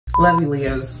Love you,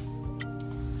 Leos.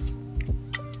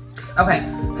 Okay,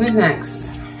 who's next?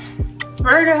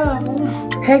 Virgo.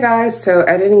 Hey guys, so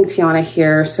editing Tiana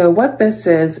here. So what this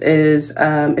is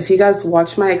if you guys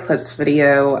watched my eclipse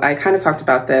video, I kind of talked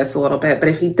about this a little bit, but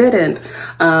if you didn't,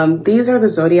 these are the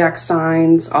zodiac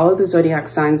signs, all of the zodiac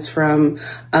signs from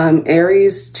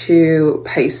Aries to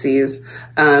Pisces.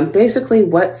 Basically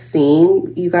what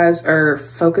theme you guys are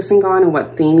focusing on and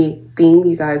what theme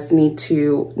you guys need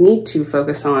to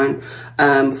focus on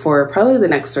for probably the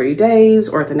next 30 days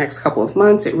or the next couple of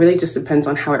months. It really just depends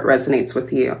on how it resonates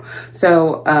with you.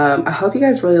 So I hope you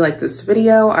guys really like this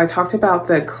video. I talked about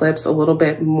the eclipse a little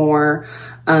bit more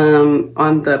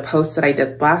on the post that I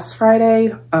did last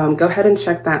Friday. Go ahead and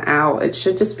check that out. It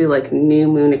should just be like new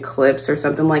moon eclipse or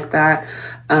something like that.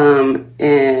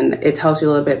 And it tells you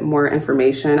a little bit more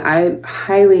information. I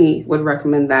highly would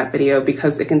recommend that video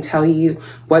because it can tell you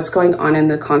what's going on in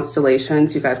the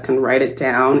constellations. You guys can write it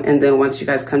down. And then once you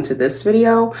guys come to this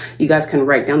video, you guys can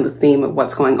write down the theme of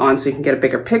what's going on so you can get a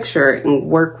bigger picture and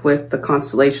work with the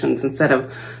constellations instead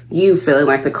of you feeling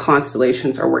like the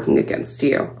constellations are working against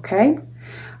you. Okay?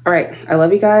 All right, I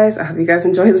love you guys. I hope you guys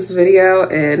enjoy this video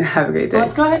and have a great day.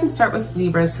 Let's go ahead and start with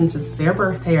Libra since it's their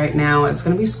birthday right now. It's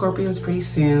gonna be Scorpios pretty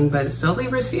soon, but it's still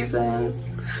Libra season.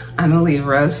 I'm a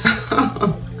Libra, so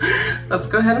let's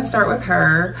go ahead and start with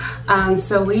her.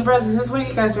 So Libra, this is what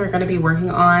you guys are gonna be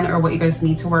working on or what you guys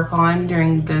need to work on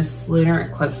during this lunar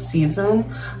eclipse season.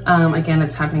 Again,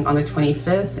 it's happening on the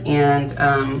 25th and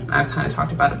I've kind of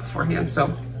talked about it beforehand.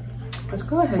 So let's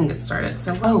go ahead and get started.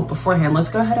 So, beforehand, let's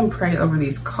go ahead and pray over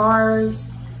these cards.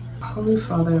 Holy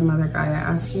Father, Mother Gaia, I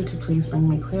ask you to please bring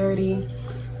me clarity.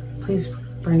 Please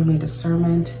bring me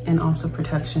discernment and also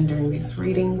protection during these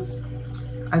readings.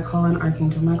 I call on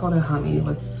Archangel Michael to help me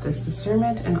with this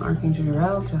discernment and Archangel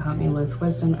Uriel to help me with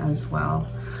wisdom as well.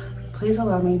 Please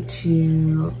allow me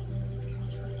to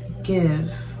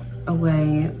give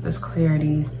away this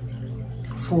clarity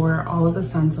for all of the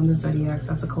signs on the zodiacs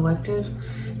as a collective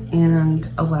and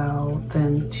allow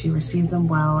them to receive them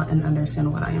well and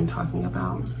understand what I am talking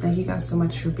about. Thank you guys so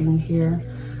much for being here.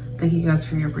 Thank you guys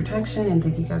for your protection and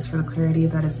thank you guys for the clarity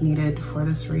that is needed for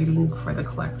this reading for the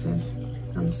collective.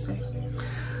 Namaste.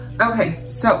 Okay,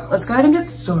 so let's go ahead and get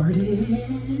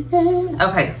started.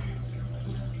 Okay.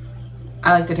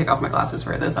 I like to take off my glasses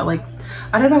for this. I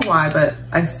don't know why, but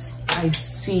I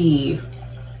see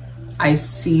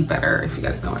better, if you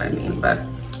guys know what I mean. But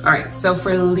all right, so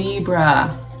for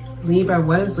Libra,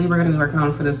 what is Libra gonna be working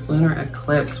on for this lunar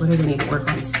eclipse? What do they need to work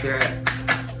on, Spirit?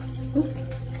 Ooh.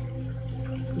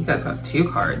 You guys got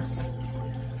 2 cards.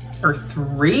 Or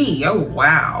 3, oh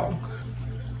wow.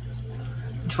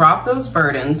 Drop those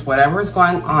burdens, whatever is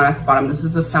going on at the bottom. This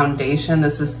is the foundation,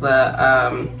 this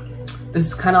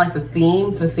is kind of like the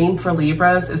theme. The theme for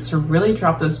Libras is to really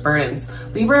drop those burdens.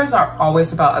 Libras are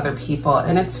always about other people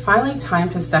and it's finally time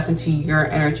to step into your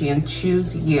energy and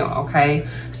choose you, okay?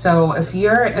 So if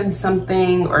you're in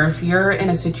something or if you're in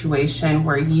a situation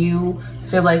where you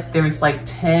feel like there's like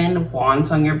 10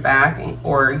 wands on your back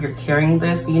or you're carrying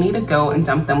this, you need to go and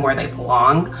dump them where they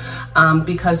belong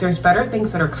because there's better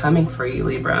things that are coming for you,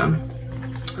 Libra.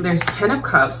 There's 10 of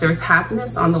Cups, there's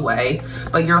happiness on the way,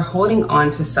 but you're holding on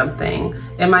to something.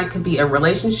 It could be a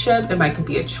relationship, it could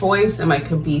be a choice, it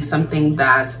could be something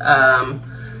that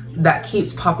that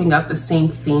keeps popping up, the same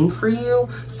theme for you.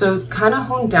 So kind of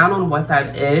hone down on what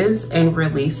that is and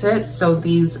release it so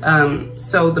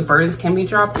so the burdens can be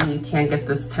dropped and you can get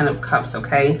this 10 of Cups,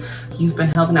 okay? You've been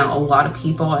helping out a lot of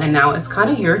people and now it's kind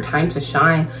of your time to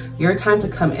shine, your time to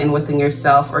come in within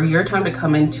yourself or your time to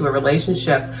come into a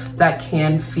relationship that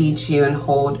can feed you and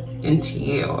hold into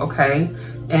you, okay?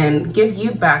 And give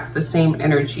you back the same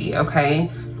energy,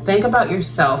 okay? Think about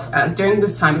yourself during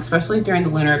this time, especially during the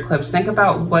lunar eclipse. Think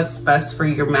about what's best for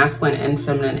your masculine and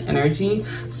feminine energy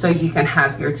so you can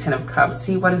have your 10 of Cups.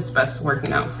 See what is best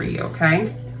working out for you,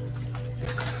 okay?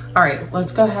 All right,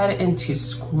 let's go ahead into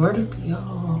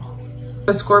Scorpio.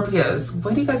 The Scorpios,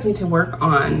 what do you guys need to work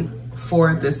on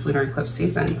for this lunar eclipse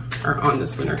season or on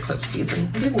this lunar eclipse season?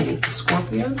 What do you think,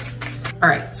 Scorpios? All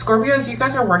right, Scorpios, you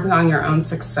guys are working on your own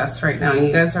success right now.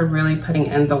 You guys are really putting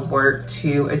in the work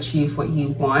to achieve what you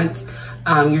want.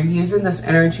 You're using this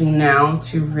energy now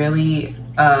to really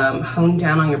hone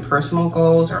down on your personal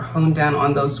goals or hone down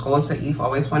on those goals that you've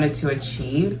always wanted to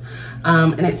achieve.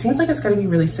 And it seems like it's gonna be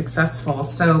really successful.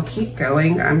 So keep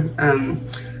going, I'm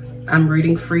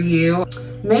rooting for you.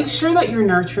 Make sure that you're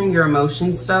nurturing your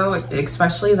emotions though,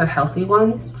 especially the healthy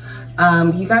ones.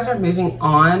 You guys are moving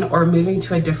on or moving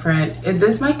to a different,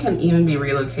 can even be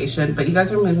relocation, but you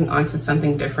guys are moving on to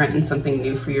something different and something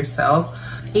new for yourself.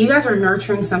 You guys are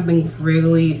nurturing something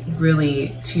really,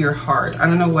 really to your heart. I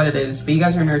don't know what it is, but you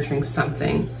guys are nurturing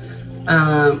something.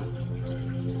 And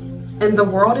the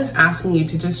world is asking you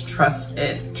to just trust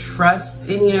it. Trust,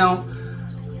 and you know,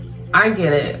 I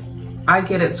get it. I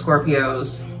get it,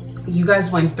 Scorpios. You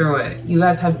guys went through it. You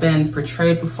guys have been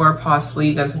betrayed before, possibly.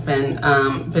 You guys have been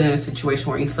in a situation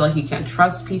where you feel like you can't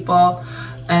trust people.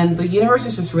 And the universe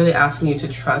is just really asking you to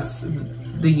trust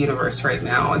the universe right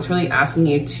now. It's really asking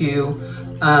you to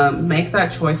make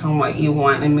that choice on what you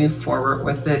want and move forward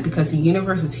with it, because the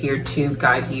universe is here to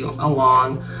guide you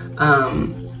along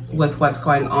with what's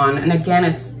going on. And again,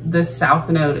 it's the South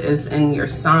Node is in your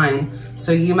sign,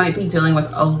 so you might be dealing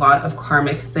with a lot of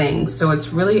karmic things. So it's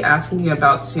really asking you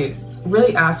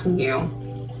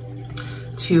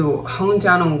to hone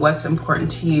down on what's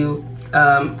important to you,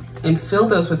 and fill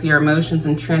those with your emotions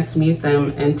and transmute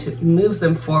them and to move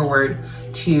them forward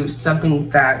to something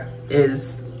that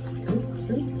is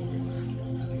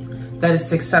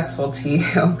successful to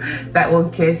you, that will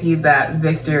give you that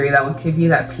victory, that will give you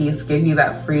that peace, give you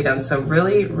that freedom. So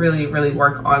really, really, really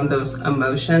work on those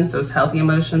emotions, those healthy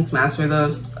emotions, master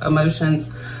those emotions.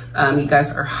 You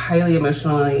guys are highly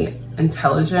emotionally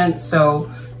intelligent, so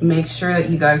make sure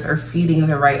that you guys are feeding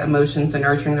the right emotions and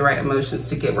nurturing the right emotions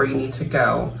to get where you need to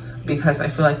go, because I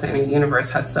feel like the inner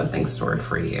universe has something stored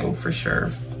for you, for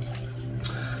sure.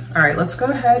 All right, let's go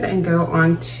ahead and go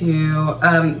on to,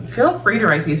 feel free to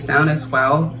write these down as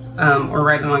well, or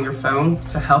write them on your phone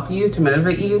to help you, to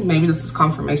motivate you. Maybe this is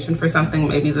confirmation for something.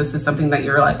 Maybe this is something that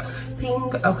you're like,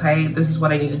 ping, okay, this is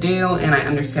what I need to do, and I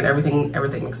understand everything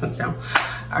makes sense now.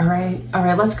 All right,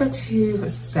 let's go to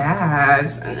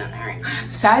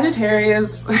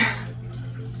Sagittarius.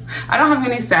 I don't have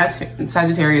any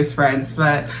Sagittarius friends,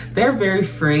 but they're very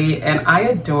free, and I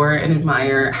adore and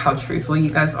admire how truthful you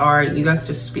guys are. You guys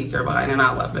just speak your mind, and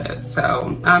I love it.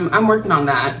 So I'm working on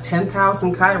that.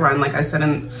 10,000 Chiron, like I said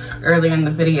earlier in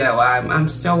the video, I'm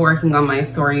still working on my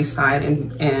authority side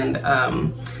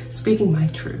and speaking my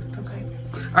truth. Okay.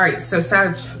 All right, so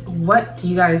Sag, what do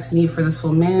you guys need for this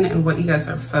full moon, and what you guys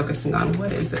are focusing on?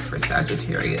 What is it for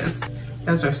Sagittarius?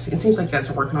 It seems like you guys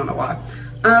are working on a lot.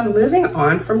 Moving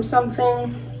on from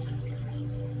something,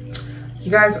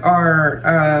 you guys are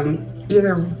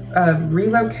either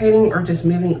relocating or just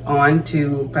moving on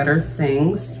to better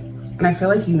things. And I feel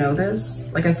like you know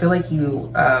this. Like, I feel like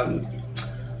you,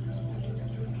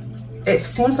 it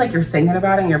seems like you're thinking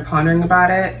about it and you're pondering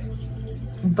about it,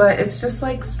 but it's just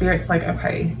like Spirit's like,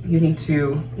 okay, you need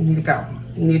to go.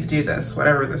 You need to do this,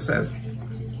 whatever this is.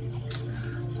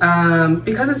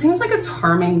 Because it seems like it's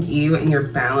harming you and your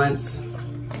balance.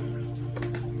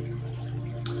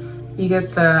 You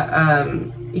get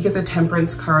the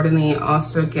Temperance card, and then you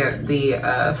also get the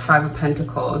 5 of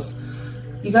Pentacles.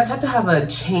 You guys have to have a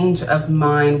change of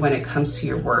mind when it comes to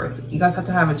your worth. You guys have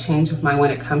to have a change of mind when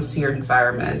it comes to your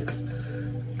environment.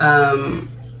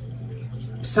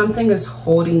 Something is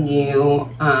holding you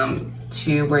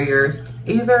to where you're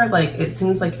either like, it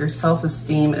seems like your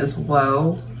self-esteem is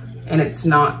low and it's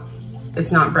not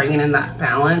bringing in that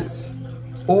balance,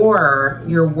 or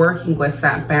you're working with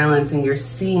that balance and you're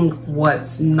seeing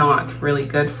what's not really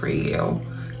good for you.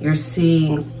 You're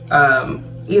seeing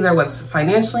either what's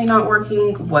financially not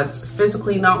working, what's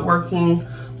physically not working,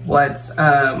 what's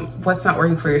not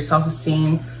working for your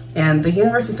self-esteem. And the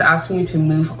universe is asking you to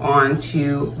move on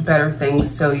to better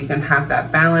things so you can have that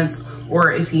balance.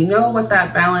 Or if you know what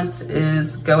that balance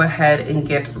is, go ahead and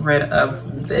get rid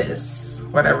of this,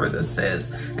 whatever this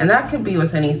is. And that could be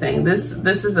with anything. This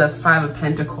is a 5 of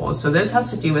Pentacles. So this has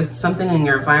to do with something in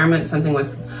your environment, something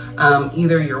with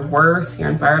either your worth, your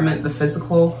environment, the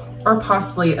physical, or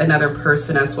possibly another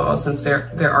person as well, since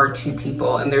there are 2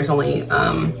 people and there's only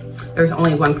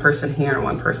one person here and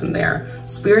one person there.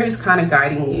 Spirit is kind of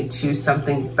guiding you to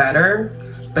something better,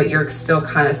 but you're still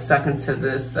kind of stuck into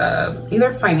this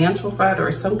either financial rut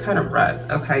or some kind of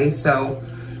rut. Okay, so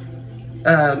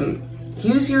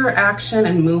use your action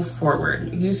and move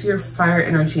forward. Use your fire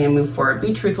energy and move forward.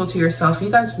 Be truthful to yourself.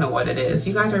 You guys know what it is.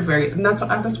 You guys are very, and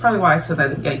that's probably why I said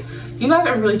that again. You guys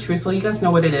are really truthful. You guys know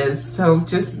what it is. So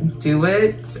just do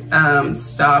it.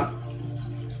 Stop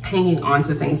hanging on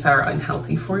to things that are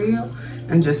unhealthy for you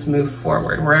and just move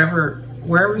forward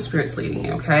wherever Spirit's leading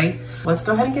you. Okay, let's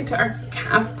go ahead and get to our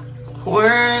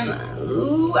Capricorn.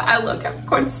 Ooh, I love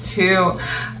Capricorns too.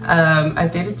 I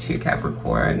dated 2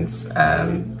 Capricorns.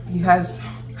 You guys,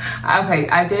 okay,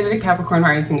 I dated a Capricorn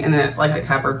rising and a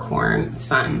Capricorn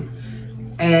sun.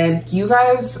 And you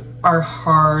guys are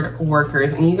hard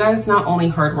workers, and you guys not only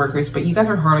hard workers, but you guys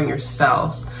are hard on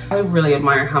yourselves. I really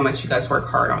admire how much you guys work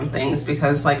hard on things,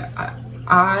 because like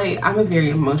I'm a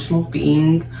very emotional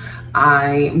being.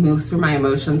 I move through my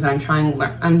emotions, and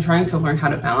I'm trying to learn how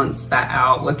to balance that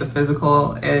out with the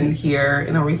physical and here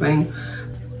and everything.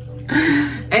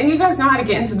 And you guys know how to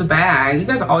get into the bag. You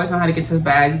guys always know how to get to the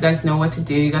bag. You guys know what to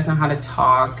do. You guys know how to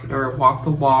talk or walk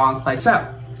the walk. Like, so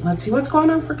let's see what's going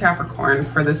on for Capricorn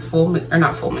for this full moon, or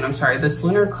not full moon, I'm sorry, this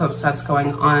lunar eclipse that's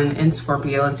going on in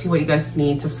Scorpio. Let's see what you guys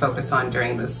need to focus on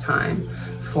during this time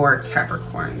for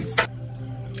Capricorns.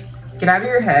 Get out of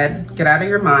your head, get out of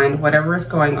your mind, whatever is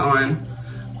going on.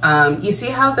 You see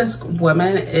how this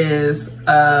woman is,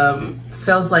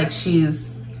 feels like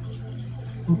she's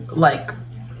like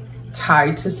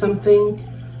tied to something,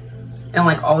 and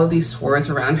like all of these swords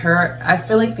around her. I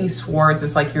feel like these swords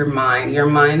is like your mind. Your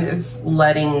mind is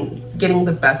getting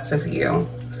the best of you,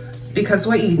 because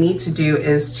what you need to do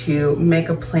is to make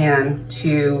a plan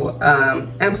to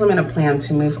implement a plan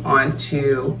to move on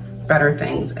to better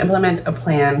things. Implement a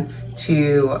plan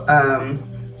to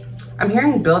I'm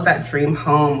hearing build that dream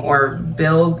home, or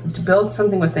build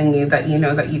something within you that you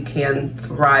know that you can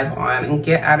thrive on, and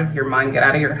get out of your mind, get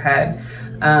out of your head.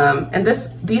 And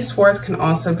these swords can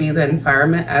also be the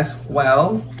environment as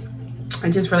well.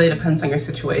 It just really depends on your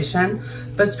situation.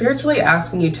 But Spirit's really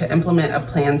asking you to implement a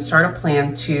plan, start a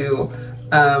plan to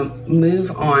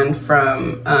move on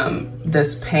from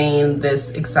this pain,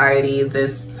 this anxiety,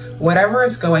 this whatever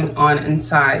is going on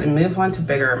inside, and move on to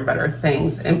bigger and better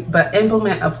things. But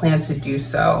implement a plan to do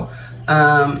so.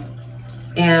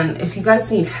 And if you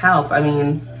guys need help, I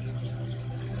mean,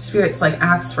 Spirit's like,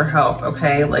 ask for help,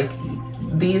 okay? Like,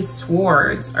 these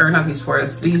swords, or not these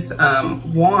swords, these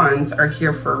wands are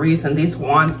here for a reason. These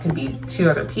wands can be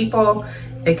to other people,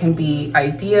 it can be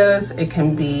ideas, it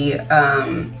can be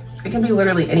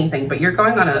literally anything, but you're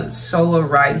going on a solo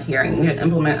ride here, and you need to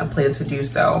implement a plan to do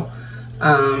so,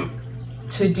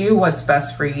 to do what's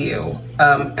best for you.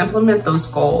 Implement those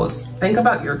goals. Think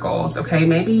about your goals, okay?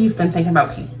 Maybe you've been thinking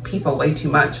about people way too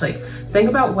much. Like, think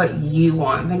about what you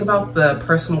want. Think about the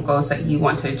personal goals that you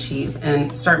want to achieve,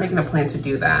 and start making a plan to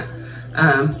do that.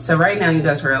 So right now you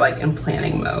guys are like in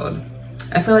planning mode.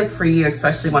 I feel like for you,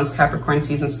 especially once Capricorn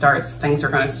season starts, things are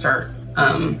going to start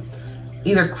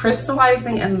either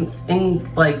crystallizing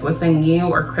in like within you,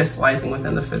 or crystallizing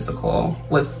within the physical,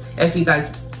 if you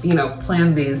guys, you know,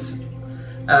 plan these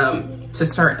to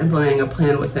start implementing a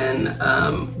plan within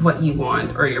what you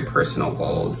want, or your personal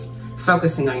goals,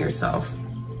 focusing on yourself.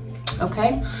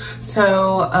 Okay,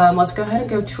 so let's go ahead and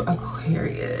go to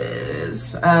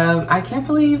Aquarius. I can't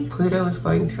believe Pluto is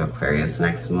going to Aquarius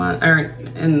next month, or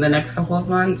in the next couple of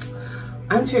months.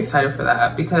 I'm too excited for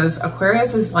that, because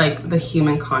Aquarius is like the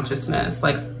human consciousness,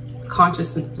 like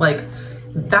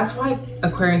that's why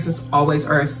Aquarius is always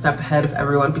are a step ahead of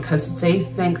everyone, because they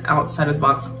think outside of the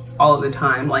box all of the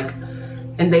time, like,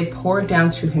 and they pour down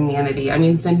to humanity. I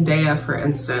mean, Zendaya, for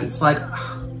instance, like,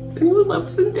 who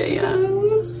loves Zendaya? I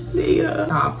love Zendaya.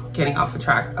 Stop getting off the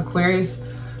track. Aquarius,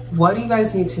 what do you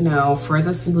guys need to know for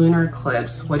this lunar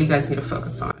eclipse? What do you guys need to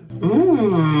focus on?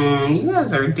 You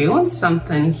guys are doing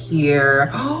something here.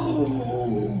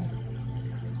 Oh,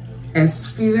 and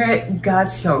Spirit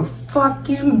got your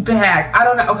fucking back. I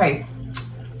don't know. Okay,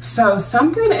 so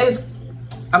something is,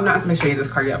 I'm not going to show you this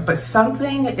card yet, but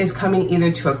something is coming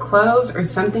either to a close, or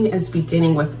something is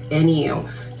beginning within you.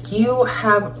 You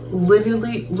have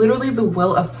literally the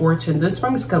wheel of fortune. This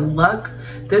brings good luck.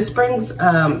 This brings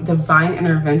divine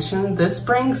intervention. This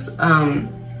brings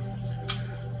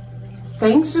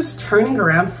things just turning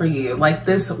around for you. Like,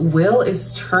 this wheel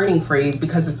is turning for you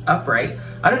because it's upright.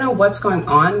 I don't know what's going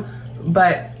on,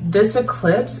 but this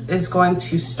eclipse is going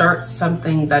to start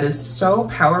something that is so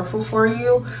powerful for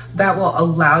you, that will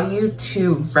allow you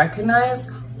to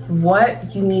recognize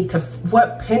what you need to,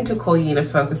 what pentacle you need to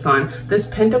focus on. This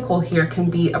pentacle here can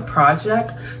be a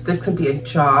project, this could be a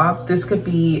job, this could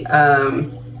be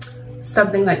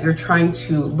something that you're trying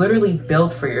to literally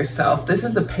build for yourself. This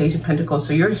is a Page of Pentacles,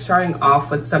 so you're starting off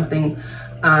with something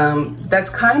that's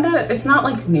kind of, it's not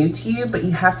like new to you, but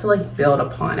you have to like build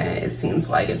upon it. It seems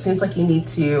like you need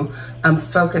to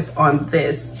focus on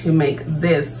this to make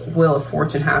this wheel of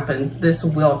fortune happen, this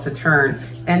wheel to turn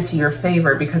into your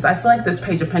favor, because I feel like this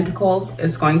Page of Pentacles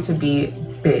is going to be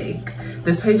big.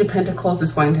 This Page of Pentacles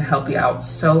is going to help you out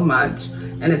so much,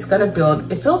 and it's going to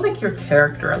build, it feels like your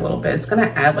character a little bit. It's going to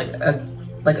add like a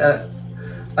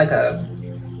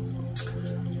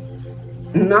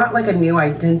not like a new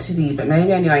identity, but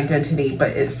maybe a new identity, but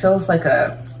it feels like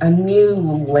a new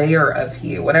layer of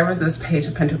you. Whatever this Page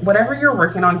of Pentacles, whatever you're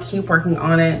working on, keep working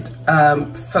on it,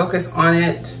 focus on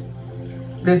it.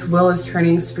 This wheel is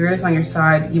turning, Spirit is on your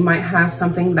side. You might have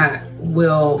something that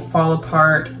will fall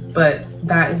apart, but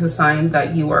that is a sign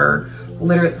that you are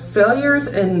literally failures,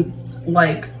 and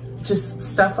like just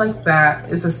stuff like that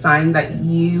is a sign that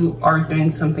you are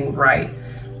doing something right,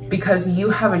 because you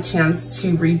have a chance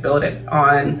to rebuild it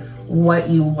on what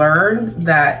you learned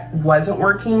that wasn't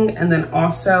working, and then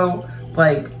also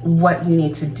like what you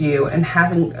need to do, and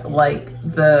having like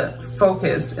the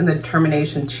focus and the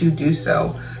determination to do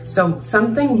so. So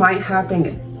something might happen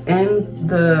in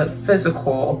the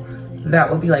physical that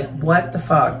will be like, what the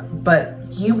fuck? But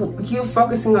you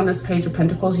focusing on this Page of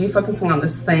Pentacles, you focusing on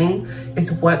this thing,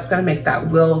 is what's gonna make that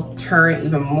wheel turn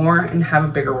even more and have a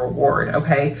bigger reward,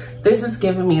 okay? This is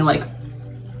giving me like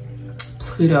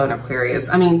Pluto and Aquarius.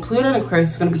 I mean, Pluto and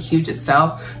Aquarius is going to be huge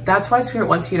itself. That's why Spirit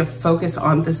wants you to focus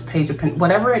on this Page of Pentacles.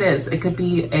 Whatever it is, it could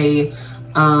be a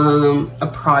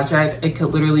project. It could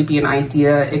literally be an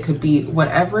idea. It could be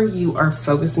whatever you are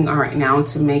focusing on right now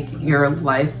to make your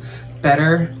life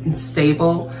better and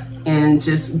stable, and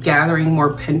just gathering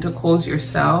more pentacles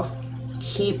yourself.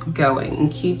 Keep going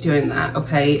and keep doing that,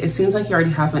 okay? It seems like you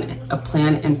already have a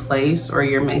plan in place, or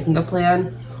you're making a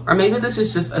plan. Or maybe this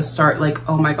is just a start, like,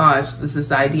 oh my gosh, this is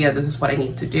the idea, this is what I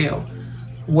need to do.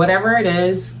 Whatever it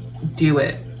is, do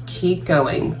it. Keep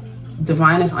going.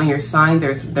 Divine is on your side.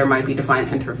 There might be divine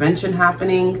intervention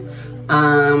happening,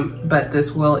 but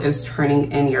this wheel is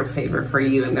turning in your favor for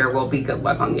you, and there will be good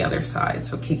luck on the other side.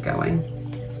 So keep going.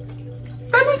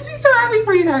 That makes me so happy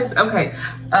for you guys. Okay,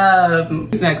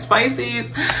 next,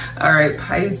 Pisces. All right,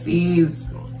 Pisces.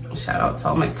 Shout out to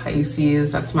all my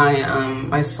Pisces. That's my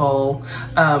my soul.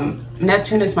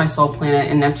 Neptune is my soul planet,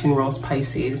 and Neptune rules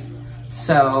Pisces.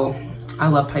 So I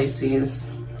love Pisces.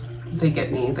 They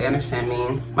get me, they understand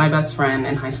me. My best friend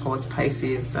in high school was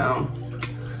Pisces, so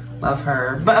love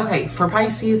her. But okay, for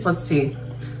Pisces, let's see.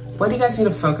 What do you guys need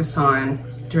to focus on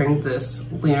during this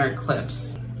lunar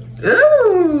eclipse?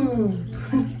 Ooh!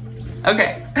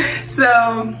 Okay,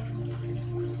 so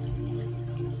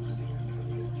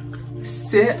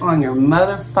sit on your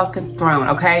motherfucking throne,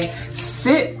 okay?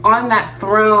 Sit on that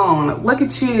throne. Look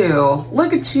at you.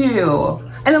 Look at you.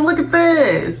 And then look at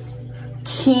this.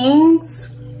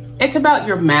 Kings, it's about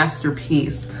your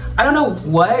masterpiece. I don't know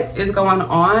what is going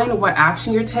on, what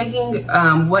action you're taking,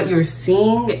 what you're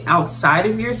seeing outside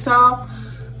of yourself,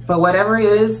 but whatever it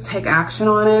is, take action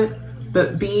on it.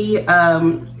 But be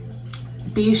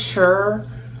sure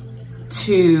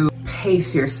to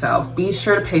pace yourself. Be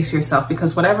sure to pace yourself,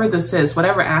 because whatever this is,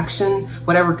 whatever action,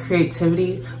 whatever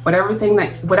creativity,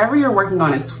 whatever you're working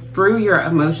on, it's through your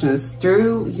emotions,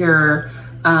 through your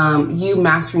you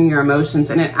mastering your emotions.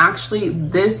 And it actually,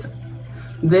 this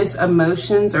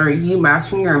emotions, or you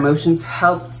mastering your emotions,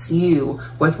 helps you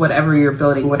with whatever you're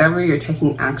building, whatever you're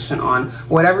taking action on,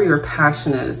 whatever your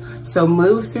passion is. So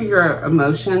move through your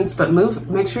emotions, but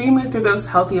make sure you move through those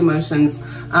healthy emotions,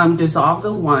 dissolve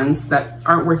the ones that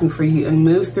aren't working for you, and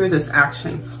move through this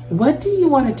action. What do you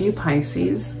want to do,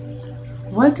 Pisces?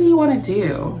 What do you want to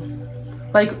do?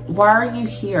 Like, why are you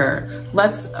here?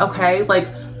 Okay, like,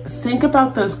 think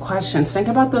about those questions. Think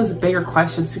about those bigger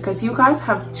questions, because you guys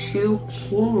have two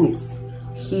kings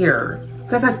here.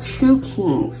 You guys have two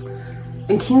kings,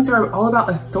 and kings are all about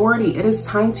authority. It is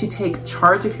time to take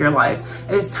charge of your life.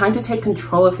 It is time to take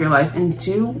control of your life and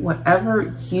do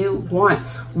whatever you want.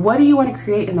 What do you want to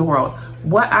create in the world?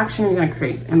 What action are you going to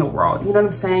create in the world? You know what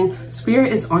I'm saying?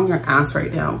 Spirit is on your ass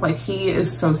right now. Like, he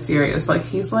is so serious. Like,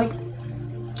 he's like,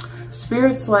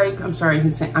 Spirit's like, I'm sorry,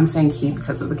 I'm saying he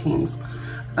because of the kings.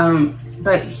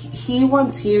 But he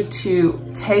wants you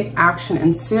to take action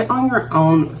and sit on your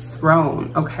own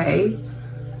throne, okay?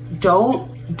 Don't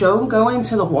go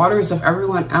into the waters of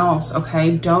everyone else,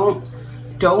 okay? Don't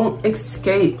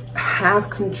escape. Have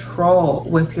control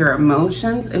with your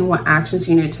emotions and what actions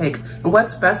you need to take and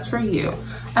what's best for you.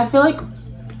 I feel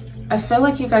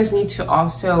like you guys need to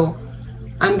also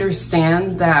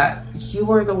understand that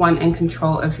you are the one in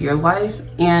control of your life,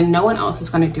 and no one else is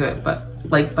going to do it but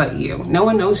you. No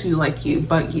one knows you like you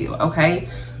but you, okay?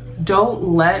 Don't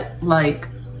let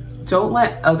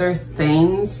other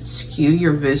things skew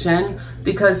your vision,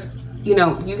 because you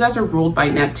know you guys are ruled by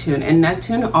Neptune, and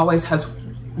Neptune always has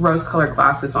rose-colored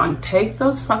glasses on. Take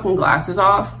those fucking glasses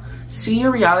off, see your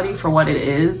reality for what it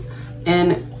is,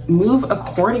 and move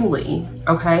accordingly,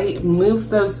 okay?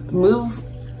 Move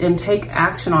and take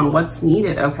action on what's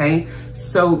needed, okay?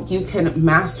 So you can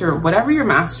master whatever you're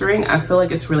mastering. I feel like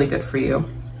it's really good for you.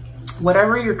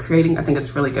 Whatever you're creating, I think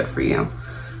it's really good for you.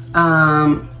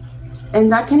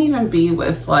 And that can even be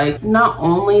with like, not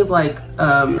only like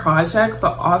project,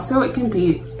 but also it can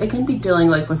be dealing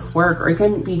like with work, or it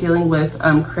can be dealing with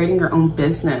creating your own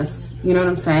business. You know what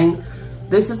I'm saying?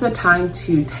 This is a time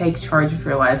to take charge of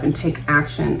your life and take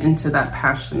action into that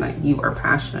passion that you are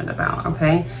passionate about,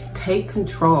 okay? Take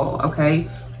control, okay?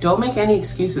 Don't make any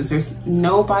excuses. There's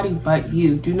nobody but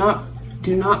you. Do not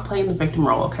play in the victim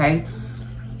role, okay?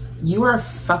 You are a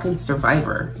fucking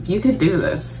survivor. You could do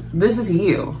this. This is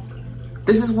you.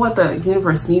 This is what the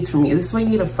universe needs from you. This is what you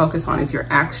need to focus on, is your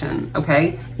action,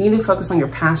 okay? You need to focus on your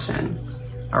passion,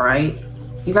 all right?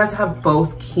 You guys have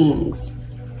both kings.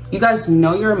 You guys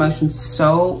know your emotions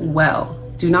so well.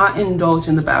 Do not indulge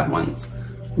in the bad ones.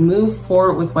 Move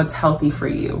forward with what's healthy for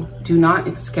you. Do not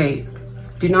escape.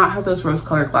 Do not have those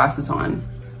rose-colored glasses on.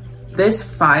 This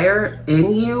fire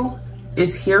in you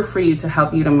is here for you to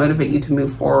help you, to motivate you to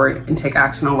move forward and take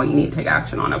action on what you need to take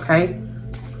action on, okay?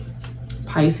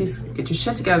 Pisces, get your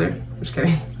shit together. I'm just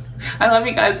kidding. I love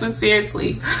you guys, but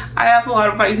seriously, I have a lot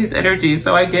of Pisces energy,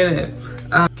 so I get it.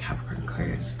 Capricorn,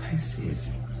 Aquarius,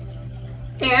 Pisces,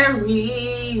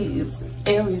 Aries.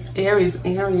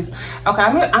 Okay,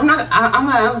 I'm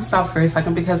gonna stop for a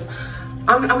second because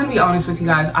I'm gonna be honest with you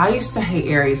guys. I used to hate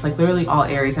Aries, like literally all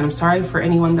Aries, and I'm sorry for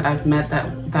anyone that I've met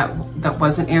that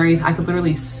wasn't Aries. I could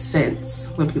literally sense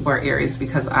when people are Aries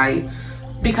because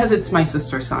it's my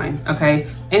sister sign, okay?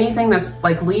 Anything that's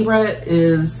like Libra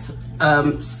is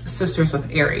sisters with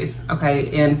Aries,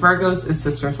 okay? And Virgos is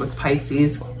sisters with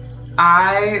Pisces.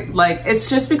 It's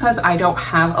just because I don't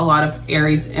have a lot of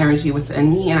Aries energy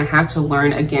within me, and I have to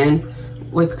learn again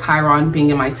with Chiron being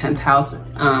in my 10th house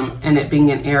and it being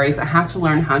in Aries. I have to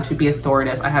learn how to be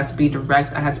authoritative. I have to be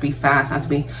direct. I have to be fast. I have to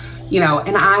be, you know,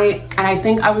 and I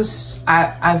think I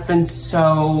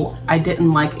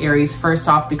didn't like Aries, first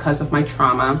off because of my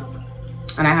trauma,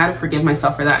 and I had to forgive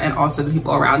myself for that, and also the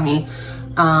people around me.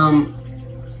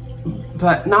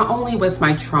 But not only with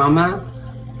my trauma,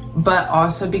 but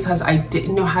also because I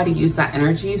didn't know how to use that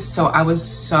energy. So I was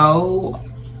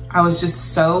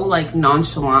just so like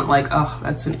nonchalant, like, oh,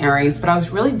 that's an Aries. But I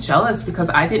was really jealous because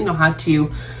I didn't know how to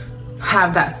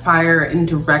have that fire and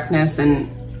directness and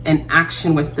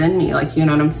action within me, like, you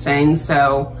know what I'm saying?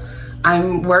 So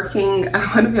I'm working, I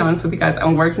want to be honest with you guys,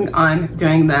 I'm working on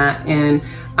doing that, and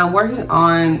I'm working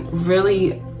on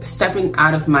really stepping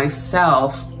out of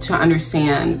myself to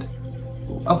understand,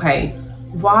 okay,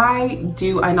 why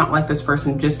do I not like this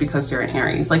person just because they're an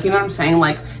Aries? Like, you know what I'm saying?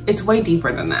 Like, it's way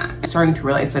deeper than that. I'm starting to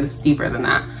realize that it's deeper than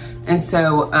that. And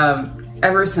so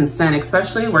ever since then,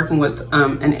 especially working with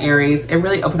an Aries, it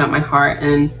really opened up my heart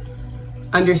and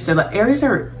understood that Aries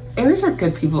are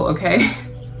good people, okay?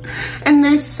 And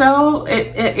they're so,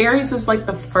 Aries is like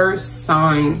the first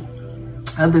sign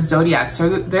of the Zodiac. So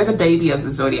they're the baby of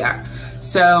the Zodiac.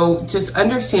 So just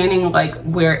understanding like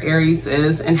where Aries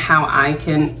is and how I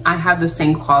have the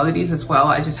same qualities as well.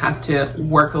 I just have to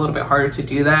work a little bit harder to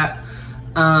do that.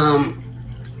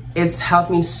 It's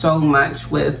helped me so much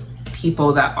with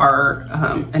people that are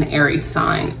an Aries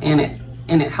sign, and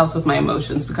it helps with my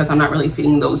emotions because I'm not really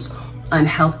feeding those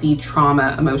unhealthy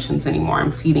trauma emotions anymore.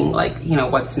 I'm feeding like, you know,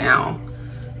 what's now,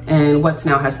 and what's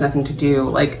now has nothing to do,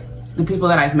 like, the people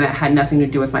that I've met had nothing to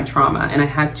do with my trauma, and I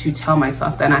had to tell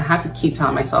myself that, and I have to keep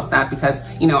telling myself that because,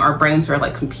 you know, our brains are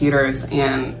like computers,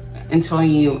 and until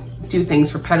you do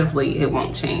things repetitively, it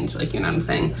won't change, like, you know what I'm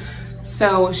saying?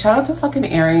 So shout out to fucking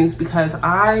Aries because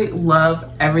I love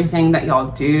everything that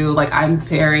y'all do. Like, I'm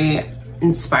very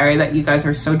inspired that you guys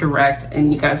are so direct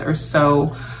and you guys are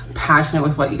so passionate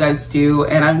with what you guys do,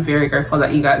 and I'm very grateful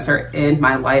that you guys are in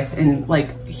my life and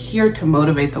like here to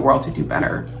motivate the world to do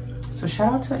better. So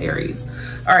shout out to Aries.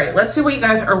 All right, let's see what you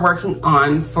guys are working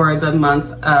on for the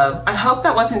month of, I hope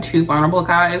that wasn't too vulnerable,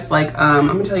 guys. Like, I'm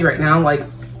gonna tell you right now, like,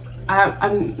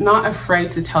 I'm not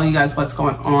afraid to tell you guys what's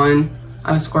going on.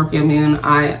 I'm a Scorpio moon.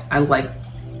 I like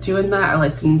doing that. I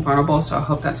like being vulnerable, so I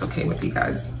hope that's okay with you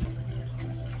guys.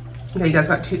 Okay, you guys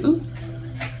got two.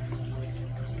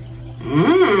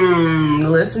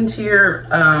 Listen to your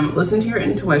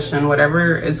intuition.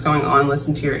 Whatever is going on,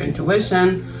 listen to your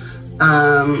intuition.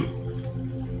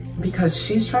 Because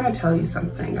she's trying to tell you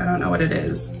something. I don't know what it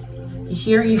is.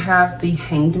 Here you have the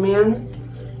Hanged Man,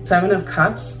 7 of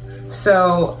Cups.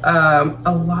 So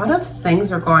a lot of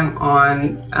things are going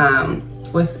on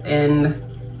within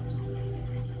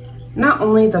not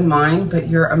only the mind, but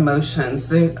your emotions.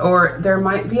 There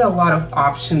might be a lot of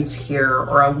options here,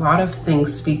 or a lot of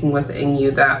things speaking within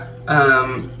you that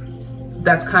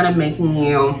that's kind of making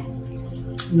you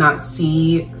not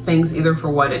see things either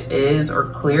for what it is or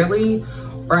clearly,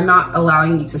 or not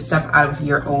allowing you to step out of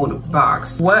your own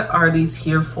box. What are these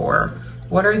here for?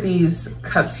 What are these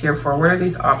cups here for? What are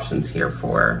these options here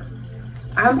for?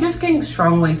 I'm just getting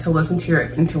strongly to listen to your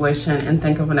intuition and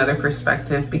think of another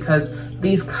perspective, because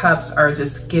these cups are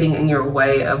just getting in your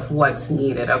way of what's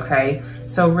needed, okay?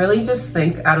 So really just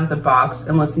think out of the box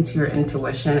and listen to your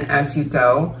intuition as you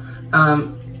go.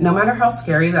 no matter how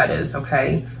scary that is,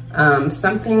 okay?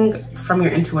 Something from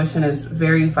your intuition is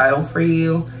very vital for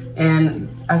you. And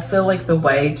I feel like the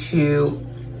way to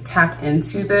tap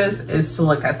into this is to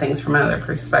look at things from another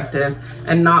perspective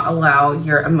and not allow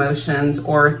your emotions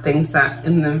or things that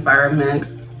in the environment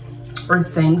or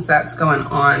things that's going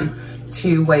on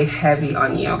to weigh heavy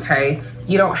on you, okay?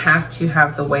 You don't have to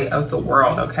have the weight of the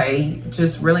world, okay?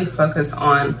 Just really focus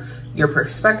on your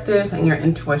perspective and your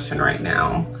intuition right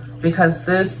now, because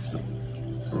this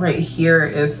right here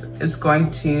is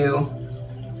going to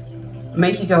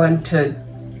make you go into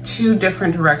two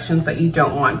different directions that you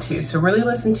don't want to. So really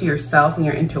listen to yourself and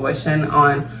your intuition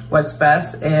on what's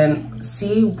best and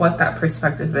see what that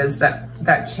perspective is,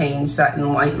 that change, that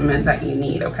enlightenment that you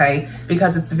need, okay?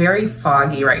 Because it's very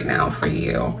foggy right now for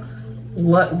you.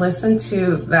 Listen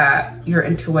to that, your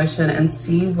intuition, and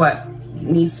see what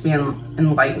needs to be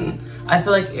enlightened. I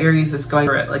feel like Aries is going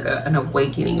through like an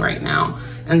awakening right now.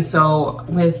 And so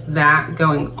with that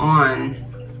going on,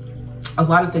 a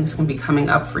lot of things can be coming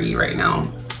up for you right now,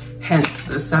 hence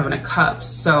the Seven of Cups.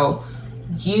 So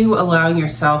you allowing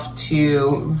yourself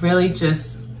to really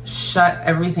just shut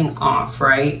everything off,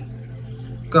 right?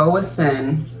 Go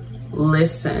within,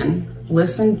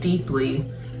 listen deeply,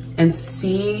 and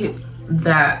see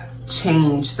that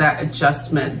change, that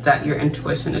adjustment that your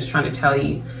intuition is trying to tell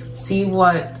you. See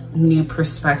what new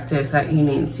perspective that you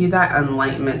need. See that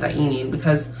enlightenment that you need,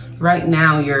 because right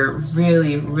now you're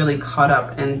really caught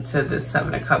up into the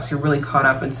Seven of Cups. You're really caught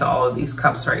up into all of these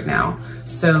cups right now.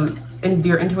 So and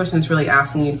your intuition is really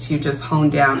asking you to just hone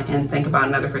down and think about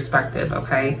another perspective,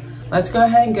 okay? Let's go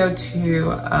ahead and go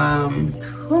to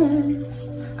twins.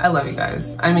 I love you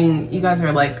guys. I mean, you guys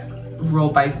are like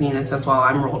ruled by Venus as well.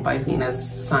 I'm ruled by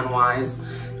Venus, sun-wise.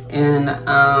 And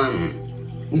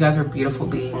you guys are beautiful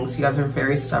beings. You guys are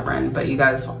very stubborn, but you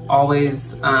guys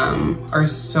always are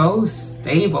so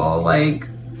stable, like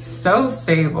so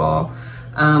stable.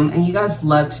 And you guys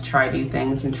love to try new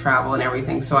things and travel and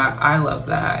everything. So I love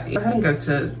that. Go ahead and go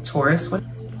to Taurus.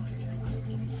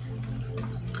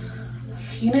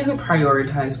 You need to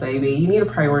prioritize, baby. You need to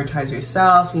prioritize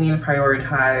yourself. You need to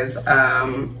prioritize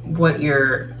what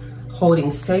you're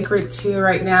holding sacred to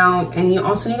right now. And you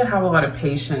also need to have a lot of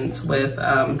patience with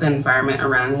the environment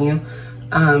around you.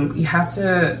 You have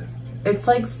to, it's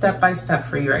like step by step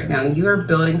for you right now. You are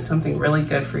building something really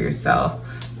good for yourself.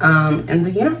 And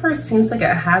the universe seems like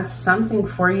it has something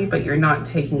for you, but you're not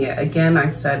taking it. Again,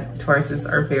 I said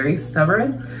Tauruses are very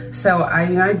stubborn. So I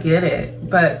mean, I get it,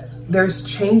 but there's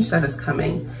change that is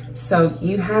coming. So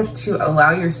you have to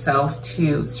allow yourself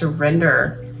to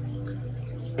surrender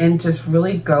and just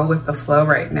really go with the flow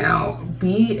right now.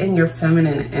 Be in your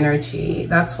feminine energy.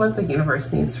 That's what the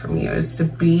universe needs from you, is to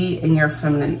be in your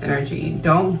feminine energy.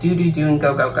 Don't do and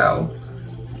go.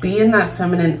 Be in that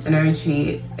feminine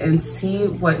energy and see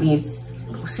what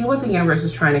the universe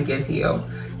is trying to give you.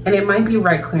 And it might be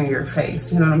right clear in your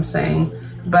face, you know what I'm saying?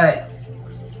 But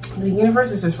the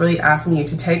universe is just really asking you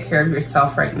to take care of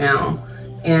yourself right now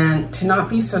and to not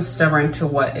be so stubborn to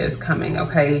what is coming,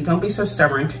 okay? Don't be so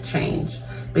stubborn to change,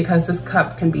 because this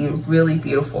cup can be really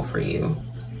beautiful for you.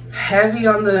 Heavy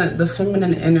on the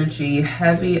feminine energy,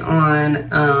 heavy on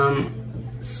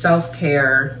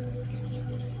self-care.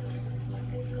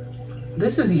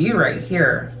 This is you right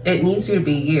here. It needs you to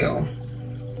be you.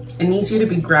 It needs you to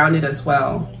be grounded as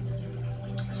well.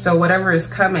 So whatever is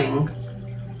coming,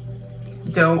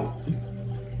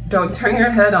 don't turn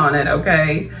your head on it,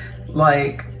 okay?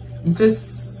 Like,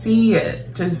 just see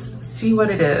it. Just see what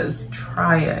it is.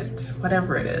 Try it.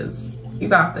 Whatever it is. You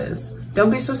got this. Don't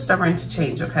be so stubborn to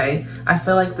change, okay? I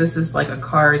feel like this is like a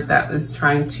card that is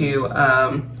trying to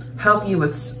help you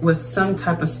with some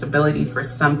type of stability for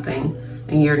something,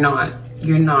 and you're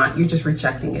just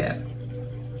rejecting it.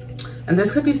 And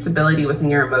this could be stability within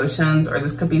your emotions, or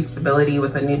this could be stability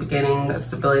with a new beginning,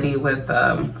 stability with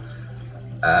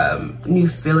new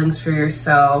feelings for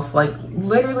yourself, like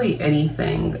literally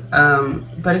anything.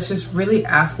 But it's just really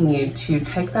asking you to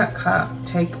take that cup,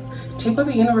 take what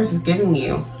the universe is giving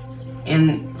you,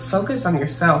 and focus on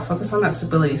yourself, focus on that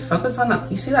stability, focus on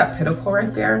that. You see that pinnacle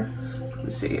right there?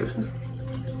 Let's see.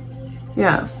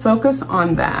 Yeah, focus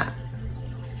on that.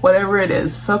 Whatever it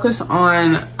is, focus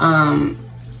on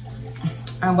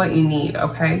what you need,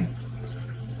 okay?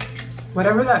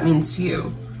 Whatever that means to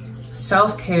you.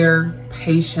 Self-care,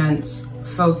 patience,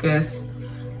 focus,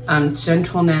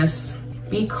 gentleness,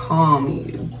 be calm.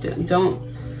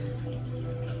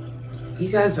 You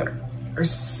guys are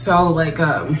so like,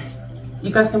 you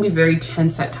guys can be very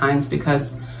tense at times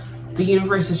because the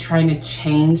universe is trying to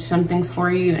change something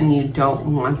for you and you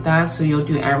don't want that. So you'll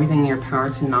do everything in your power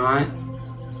to not.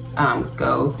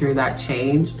 go through that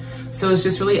change. So it's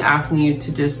just really asking you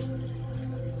to just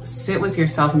sit with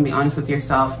yourself and be honest with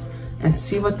yourself and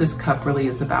see what this cup really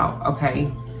is about,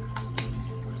 okay?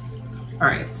 All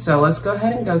right, so let's go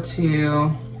ahead and go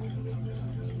to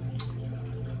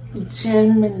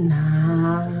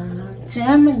Gemini.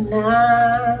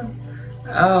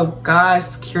 Oh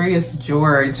gosh, Curious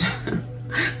George.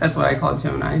 That's what I call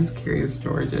Geminis, Curious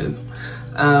Georges.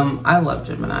 I love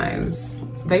Geminis.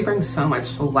 They bring so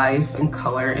much life and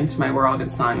color into my world.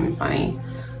 It's not even funny.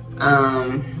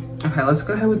 Okay, let's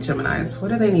go ahead with Geminis. What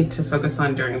do they need to focus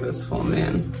on during this full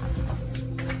moon?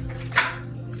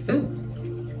 Ooh.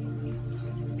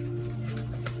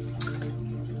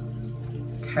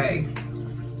 Okay.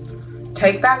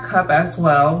 Take that cup as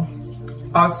well.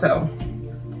 Also,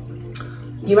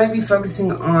 you might be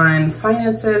focusing on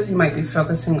finances, you might be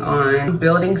focusing on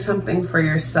building something for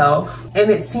yourself. And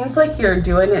it seems like you're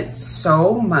doing it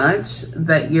so much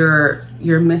that you're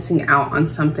missing out on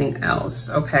something else,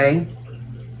 okay?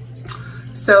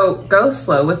 So go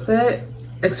slow with it,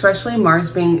 especially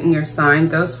Mars being in your sign.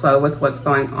 Go slow with what's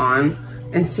going on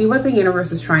and see what the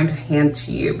universe is trying to hand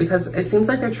to you, because it seems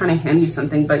like they're trying to hand you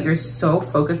something, but you're so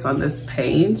focused on this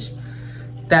page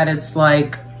that it's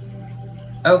like,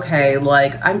 okay,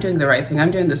 like I'm doing the right thing,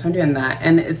 I'm doing this, I'm doing that.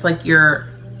 And it's like you're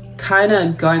kind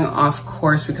of going off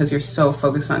course because you're so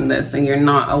focused on this and you're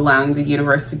not allowing the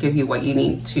universe to give you what you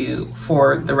need to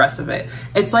for the rest of it.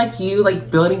 It's like you like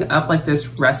building up like this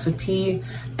recipe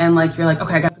and like you're like,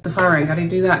 okay, I gotta put the fire in, gotta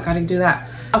do that, gotta do that.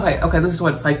 Okay, this is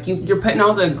what it's like. You're putting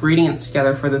all the ingredients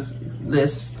together for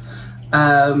this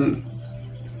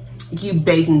you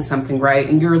baking something, right?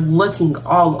 And you're looking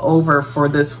all over for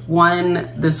this one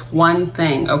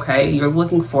thing, okay? You're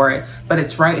looking for it, but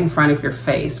it's right in front of your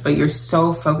face, but you're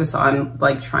so focused on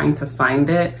like trying to find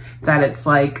it that it's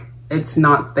like it's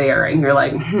not there, and you're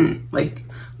like, like,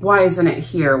 why isn't it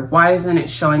here? Why isn't it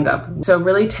showing up? So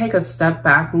really take a step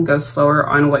back and go slower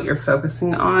on what you're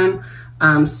focusing on,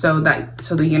 so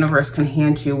the universe can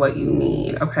hand you what you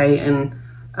need, okay? And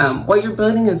what you're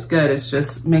building is good. It's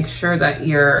just make sure that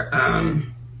you're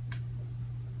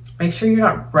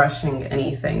not rushing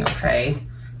anything, okay?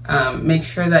 Make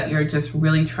sure that you're just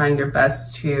really trying your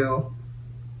best to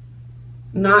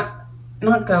not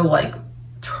go like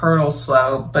turtle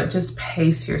slow, but just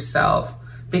pace yourself,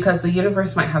 because the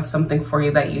universe might have something for you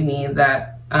that you need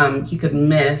that you could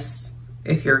miss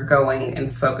if you're going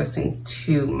and focusing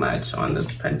too much on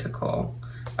this pentacle.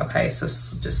 Okay, so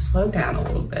just slow down a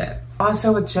little bit.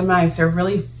 Also with Geminis, they're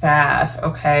really fast,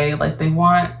 okay? Like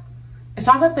it's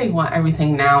not that they want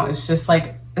everything now, it's just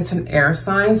like, it's an air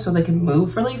sign, so they can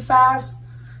move really fast.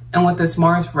 And with this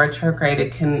Mars retrograde,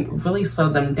 it can really slow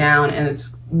them down, and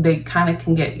they kind of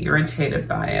can get irritated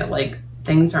by it. Like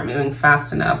things aren't moving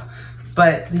fast enough,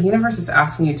 but the universe is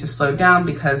asking you to slow down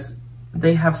because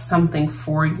they have something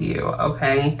for you,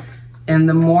 okay? And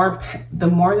the more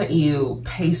that you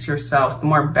pace yourself, the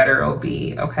more better it'll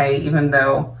be, okay? Even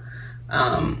though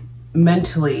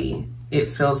mentally it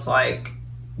feels like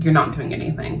you're not doing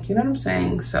anything. You know what I'm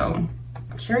saying? So,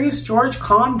 Curious George,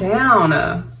 calm down,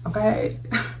 okay?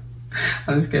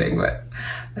 I'm just kidding, but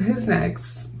who's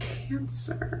next?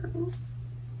 Cancer.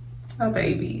 Oh,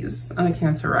 babies. I'm a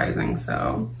Cancer rising,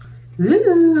 so.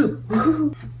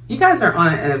 Ooh. You guys are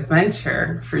on an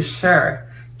adventure for sure.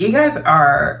 You guys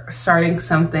are starting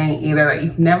something either that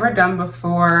you've never done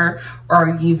before,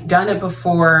 or you've done it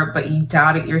before, but you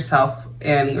doubted yourself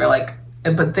and you're like,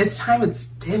 but this time it's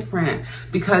different,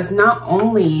 because not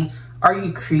only are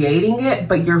you creating it,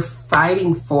 but you're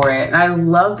fighting for it. And I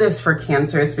love this for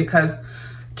Cancers, because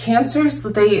Cancers,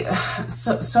 so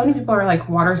many people are like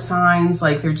water signs,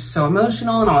 like they're just so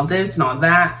emotional and all this and all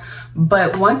that.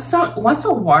 But once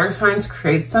a water sign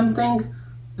creates something,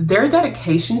 their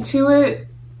dedication to it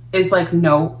is like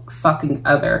no fucking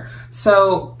other.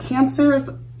 So Cancers,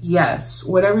 yes,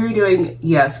 whatever you're doing,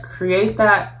 yes, create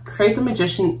the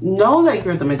magician. Know that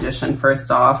you're the magician first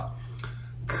off.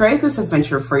 Create this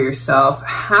adventure for yourself.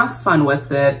 Have fun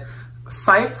with it.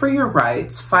 Fight for your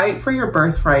rights. Fight for your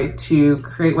birthright to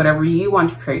create whatever you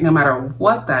want to create, no matter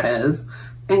what that is,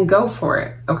 and go for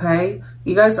it, okay?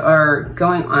 You guys are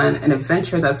going on an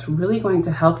adventure that's really going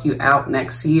to help you out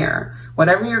next year.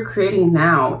 Whatever you're creating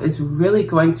now is really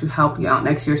going to help you out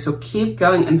next year. So keep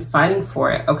going and fighting for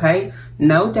it, okay?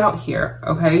 No doubt here,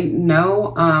 okay?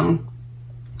 No,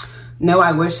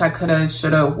 I wish I coulda,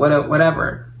 shoulda, woulda,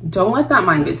 whatever. Don't let that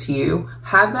mind get to you.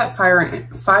 Have that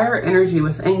fire energy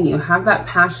within you. Have that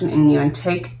passion in you, and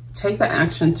take the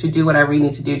action to do whatever you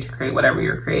need to do to create whatever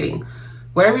you're creating.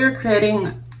 Whatever you're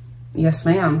creating, yes,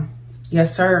 ma'am.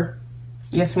 Yes, sir.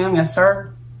 Yes, ma'am. Yes,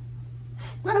 sir.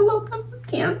 I love them.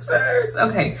 Cancers.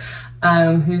 Okay,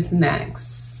 who's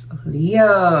next?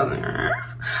 Leo.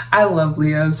 I love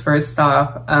Leos. First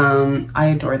off, I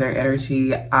adore their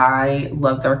energy. I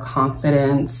love their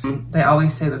confidence. They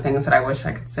always say the things that I wish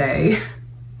I could say.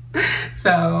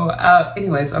 So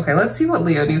anyways, okay, let's see what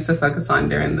Leo needs to focus on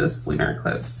during this lunar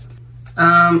eclipse.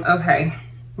 Okay.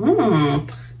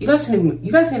 You guys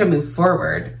need to move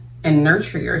forward and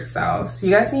nurture yourselves. You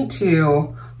guys need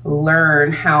to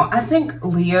learn how, I think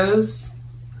Leos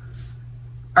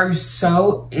are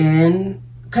so in,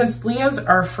 because Leos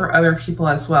are for other people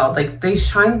as well. Like, they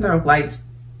shine their light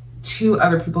to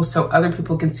other people so other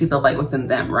people can see the light within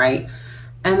them, right?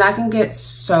 And that can get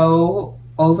so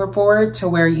overboard to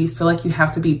where you feel like you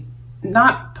have to be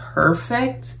not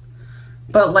perfect,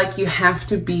 but like you have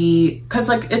to be, because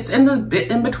like it's in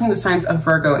between the signs of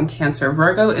Virgo and Cancer.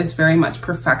 Virgo is very much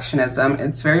perfectionism.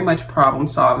 It's very much problem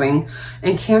solving,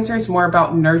 and Cancer is more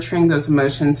about nurturing those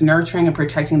emotions, nurturing and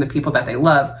protecting the people that they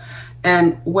love.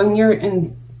 And when you're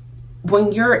in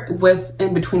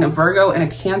between a Virgo and a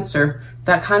Cancer,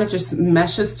 that kind of just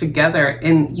meshes together,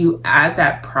 and you add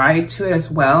that pride to it as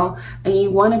well, and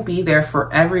you want to be there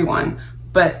for everyone.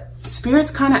 But Spirit's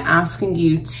kind of asking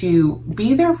you to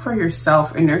be there for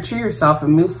yourself and nurture yourself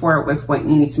and move forward with what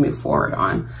you need to move forward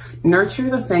on.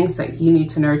 Nurture the things that you need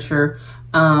to nurture,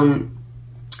 and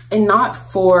not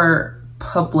for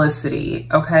publicity,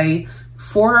 okay?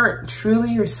 For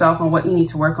truly yourself and what you need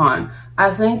to work on.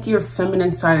 I think your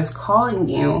feminine side is calling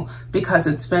you because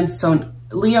it's been so,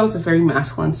 Leo is a very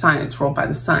masculine sign. It's ruled by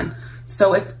the sun.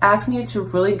 So it's asking you to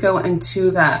really go into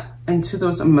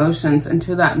those emotions,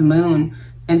 into that moon,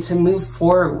 and to move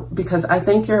forward, because I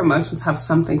think your emotions have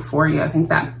something for you. I think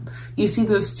that you see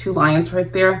those two lions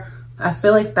right there. I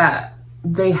feel like that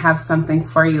they have something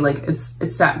for you. Like it's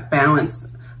that balance.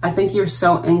 I think you're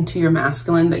so into your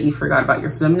masculine that you forgot about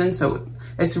your feminine. So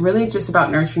it's really just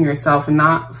about nurturing yourself, and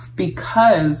not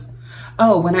because,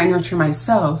 oh, when I nurture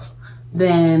myself,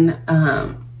 then,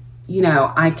 you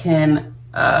know, I can,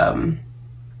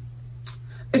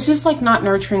 it's just like not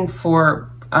nurturing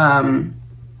for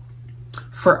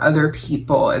other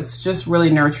people. It's just really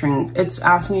nurturing. It's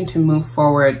asking you to move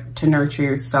forward, to nurture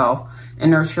yourself and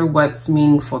nurture what's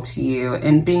meaningful to you,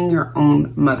 and being your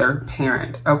own mother,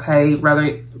 parent, okay?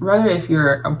 Rather if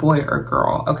you're a boy or a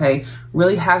girl, okay?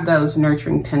 Really have those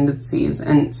nurturing tendencies,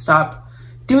 and stop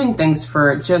doing things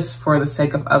just for the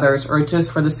sake of others, or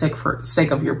just for the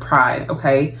sake of your pride,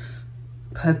 okay?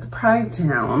 Put the pride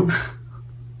down.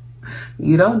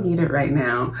 You don't need it right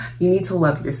now. You need to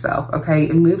love yourself, okay?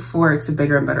 And move forward to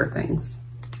bigger and better things.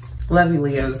 Love you,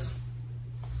 Leos.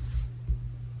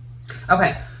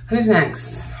 Okay, who's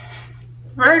next?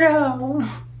 Virgo.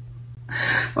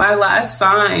 My last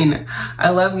sign. I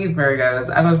love you, Virgos.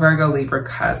 I'm a Virgo Libra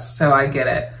cusp, so I get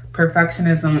it.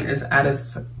 Perfectionism is at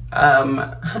its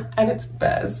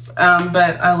best.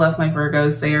 But I love my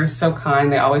Virgos. They are so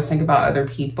kind. They always think about other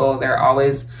people. They're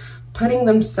always putting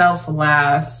themselves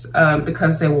last,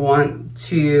 because they want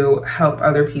to help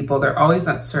other people. They're always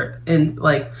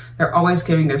they're always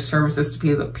giving their services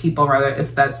to people, rather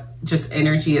if that's just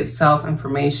energy itself,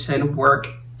 information, work,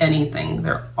 anything.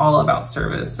 They're all about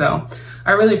service. So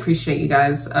I really appreciate you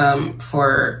guys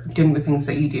for doing the things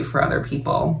that you do for other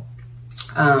people.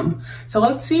 So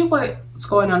let's see what's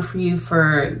going on for you,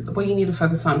 for what you need to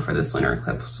focus on for this lunar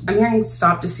eclipse. I'm hearing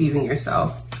stop deceiving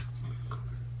yourself.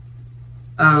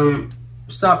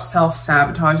 Stop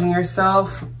self-sabotaging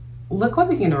yourself. Look what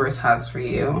the universe has for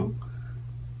you.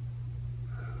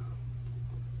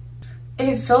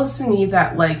 It feels to me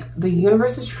that like the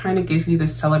universe is trying to give you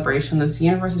this celebration. This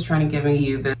universe is trying to give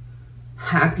you this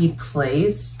happy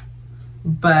place,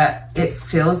 but it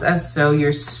feels as though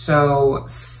you're so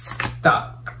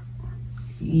stuck.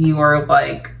 You are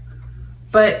like,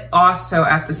 but also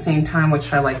at the same time,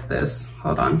 which I like this,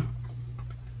 hold on.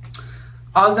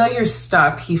 Although you're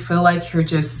stuck, you feel like you're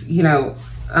just, you know,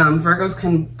 Virgos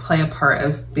can play a part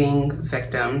of being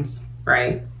victims,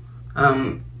 right?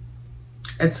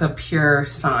 It's a pure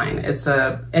sign. It's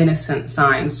a innocent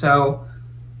sign. So,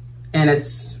 and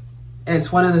it's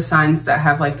one of the signs that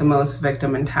have like the most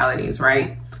victim mentalities,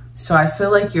 right? So I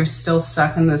feel like you're still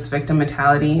stuck in this victim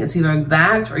mentality. It's either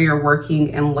that, or you're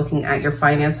working and looking at your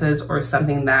finances, or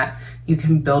something that you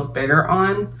can build bigger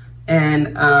on.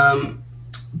 And,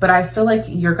 but I feel like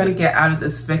you're going to get out of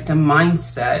this victim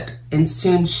mindset and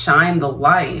soon shine the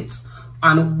light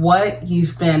on what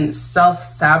you've been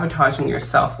self-sabotaging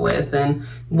yourself with, and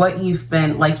what you've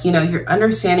been like, you know, you're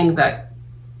understanding that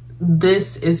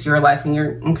this is your life and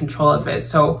you're in control of it.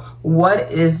 So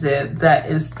what is it that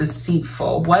is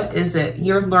deceitful? What is it?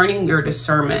 You're learning your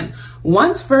discernment.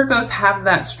 Once Virgos have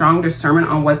that strong discernment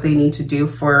on what they need to do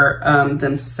for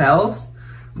themselves,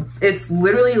 it's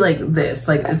literally like this.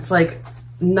 Like, it's like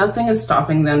nothing is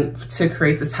stopping them to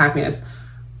create this happiness.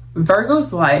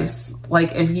 Virgo's lives,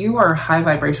 like, if you are a high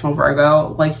vibrational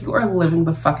Virgo, like, you are living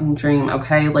the fucking dream,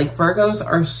 okay? Like, Virgos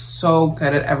are so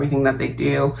good at everything that they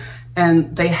do,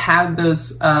 and they have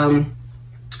those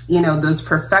you know, those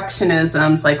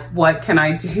perfectionisms, like, what can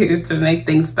I do to make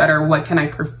things better? What can I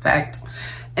perfect?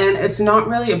 And it's not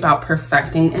really about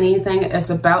perfecting anything. It's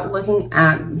about looking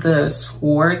at the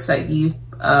swords that you've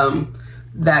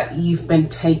been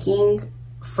taking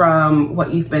from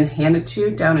what you've been handed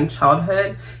to down in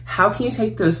childhood. How can you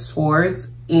take those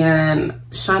swords and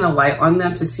shine a light on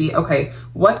them to see, okay,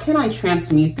 what can I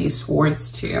transmute these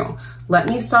swords to? Let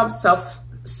me stop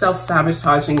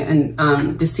self-sabotaging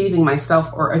and deceiving myself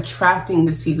or attracting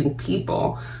deceiving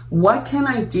people. What can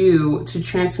I do to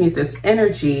transmute this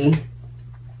energy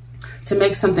to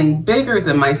make something bigger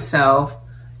than myself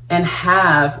and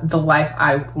have the life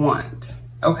I want?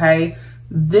 Okay,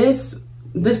 this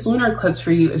lunar eclipse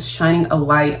for you is shining a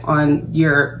light on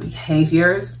your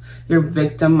behaviors, your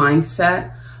victim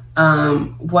mindset,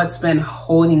 what's been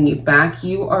holding you back.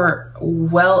 You are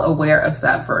well aware of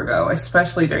that, Virgo,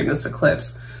 especially during this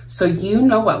eclipse. So you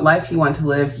know what life you want to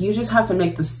live. You just have to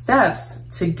make the steps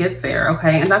to get there,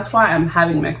 okay? And that's why I'm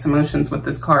having mixed emotions with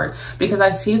this card, because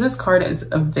I see this card as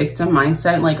a victim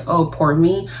mindset, like, oh, poor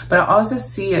me. But I also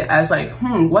see it as like,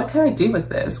 what can I do with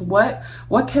this? What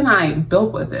can I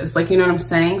build with this? Like, you know what I'm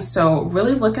saying? So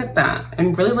really look at that,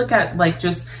 and really look at, like,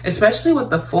 just, especially with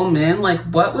the full moon, like,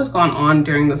 what was going on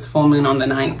during this full moon on the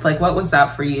 9th? Like, what was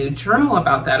that for you? Journal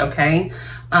about that, okay?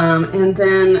 And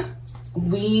then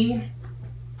we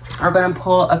are going to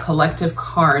pull a collective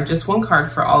card, just one card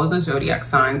for all of the zodiac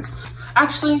signs.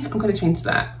 Actually, I'm going to change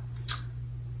that.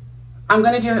 I'm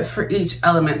going to do it for each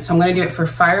element. So I'm going to do it for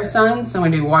fire signs, I'm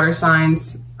going to do water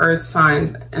signs, earth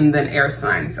signs, and then air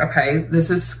signs. Okay, this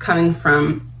is coming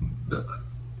from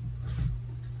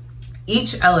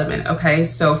each element. Okay,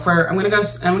 so I'm going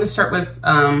to start with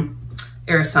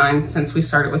air sign, since we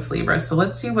started with Libra. So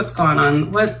let's see what's going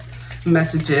on. What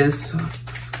messages,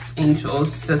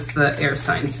 angels, does the air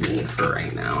signs need for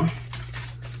right now?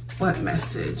 What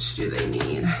message do they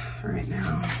need right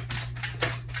now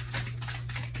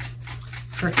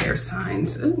for air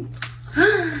signs? Ooh.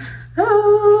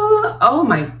 Oh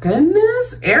my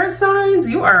goodness, air signs,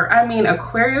 you are, I mean,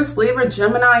 Aquarius, Libra,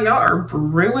 Gemini, y'all are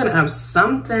brewing up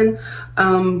something.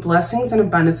 Blessings and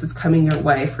abundance is coming your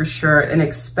way for sure, and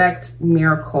expect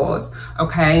miracles.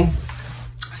 Okay,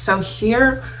 so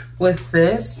here with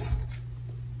this,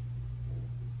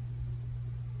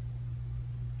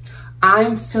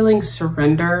 I'm feeling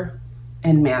surrender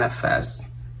and manifest,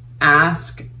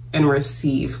 ask and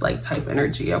receive, like, type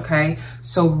energy. Okay,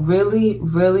 so really,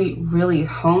 really, really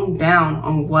hone down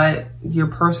on what your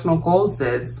personal goals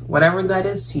is, whatever that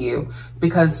is to you,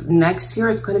 because next year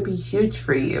it's going to be huge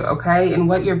for you. Okay, and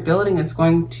what you're building is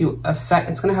going to affect,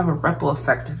 it's going to have a ripple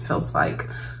effect, it feels like.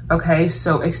 Okay,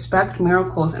 so expect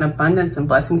miracles and abundance and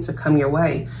blessings to come your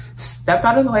way. Step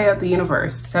out of the way of the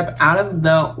universe, step out of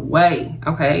the way.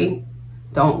 Okay,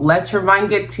 don't let your mind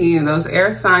get to you. Those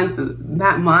air signs,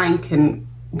 that mind can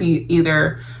be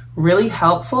either really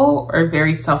helpful or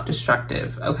very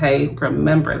self-destructive. Okay,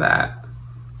 remember that.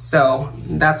 So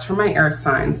that's for my air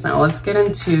signs. Now let's get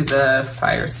into the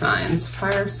fire signs.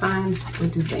 Fire signs,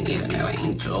 what do they need to know,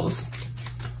 angels?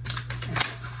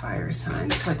 Fire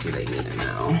signs, what do they need to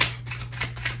know?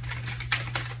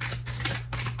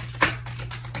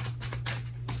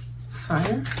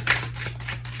 Fire.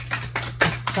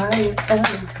 Fire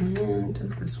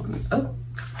element. This one. Oh.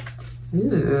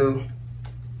 Ooh.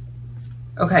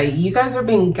 Okay, you guys are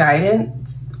being guided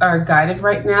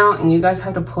right now, and you guys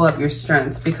have to pull up your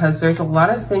strength, because there's a lot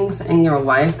of things in your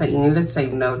life that you need to say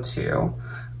no to.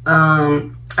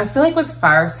 I feel like with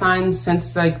fire signs,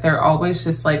 since, like, they're always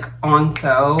just, like, on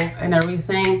go and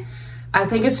everything, I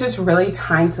think it's just really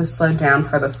time to slow down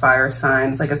for the fire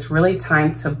signs. Like, it's really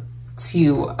time to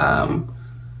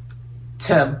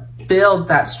build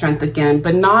that strength again,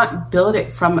 but not build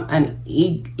it from an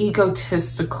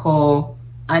egotistical,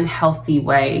 unhealthy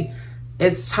way.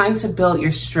 It's time to build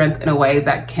your strength in a way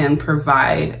that can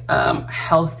provide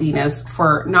healthiness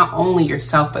for not only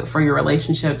yourself, but for your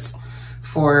relationships,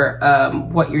 for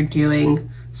what you're doing.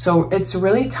 So it's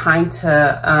really time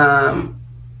to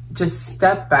just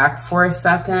step back for a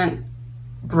second,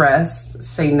 rest,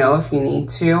 say no if you need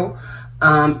to.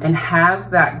 and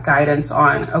have that guidance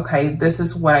on, okay, this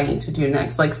is what I need to do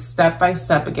next. Like step by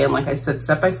step, again, like I said,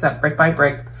 step by step, brick by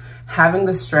brick, having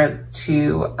the strength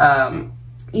to,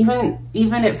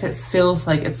 even if it feels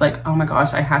like it's like, oh my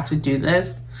gosh, I have to do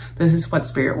this. This is what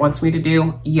spirit wants me to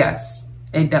do. Yes,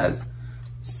 it does.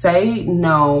 Say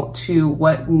no to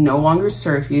what no longer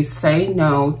serve you. Say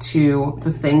no to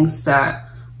the things that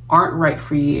aren't right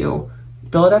for you.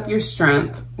 Build up your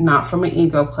strength, not from an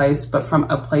ego place, but from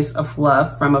a place of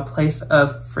love, from a place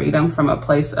of freedom, from a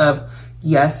place of,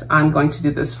 yes, I'm going to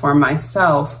do this for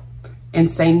myself,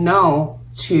 and say no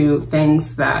to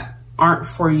things that aren't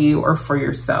for you or for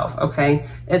yourself, okay?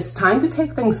 It's time to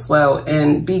take things slow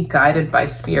and be guided by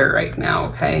spirit right now,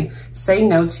 okay? Say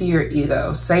no to your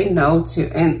ego. Say no to,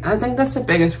 and I think that's the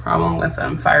biggest problem with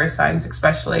fire signs,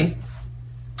 especially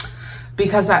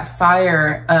because that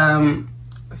fire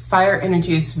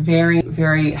energy is very,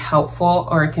 very helpful,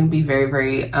 or it can be very,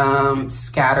 very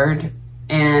scattered.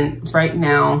 And right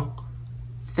now,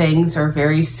 things are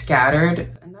very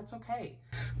scattered, and that's okay.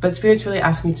 But Spirit's really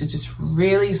asking you to just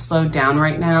really slow down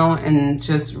right now and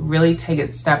just really take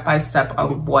it step by step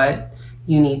on what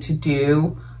you need to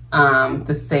do,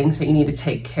 the things that you need to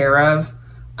take care of.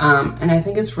 And I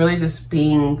think it's really just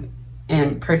being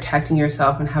and protecting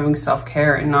yourself and having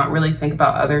self-care and not really think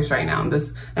about others right now.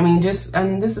 This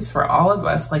is for all of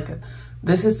us. Like,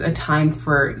 this is a time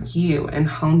for you, and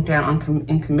hone down on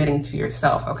in committing to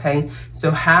yourself, okay?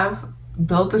 So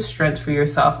build the strength for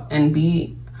yourself and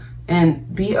be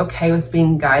okay with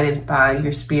being guided by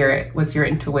your spirit, with your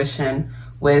intuition,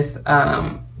 with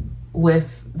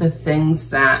the things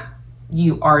that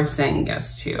you are saying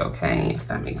yes to, okay? If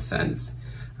that makes sense.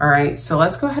 All right, so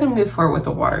let's go ahead and move forward with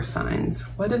the water signs.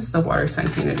 What does the water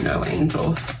signs need to know,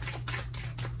 angels?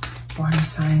 Water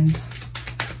signs.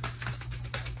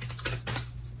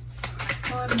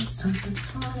 Water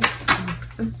signs, water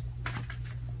signs.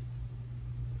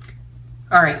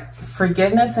 All right,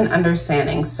 forgiveness and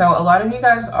understanding. So a lot of you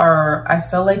guys I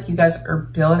feel like you guys are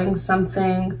building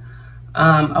something.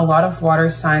 A lot of water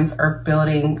signs are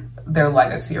building their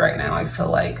legacy right now, I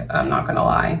feel like. I'm not gonna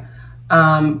lie.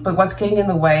 But what's getting in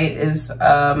the way is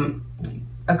a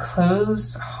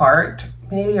closed heart,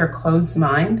 maybe, or closed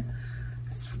mind,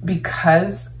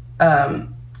 because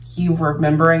you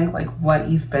remembering like what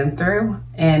you've been through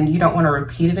and you don't want to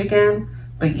repeat it again.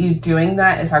 But you doing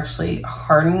that is actually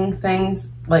hardening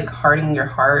things, like hardening your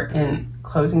heart and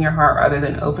closing your heart rather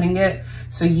than opening it.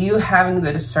 So you having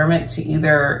the discernment to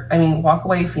either, walk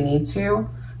away if you need to,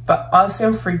 but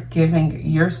also forgiving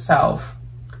yourself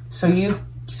so you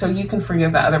can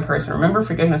forgive the other person. Remember,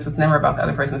 forgiveness is never about the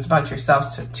other person. It's about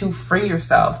yourself, to free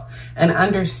yourself and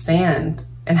understand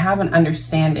and have an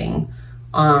understanding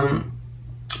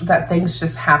that things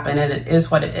just happen and it is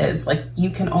what it is. Like,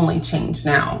 you can only change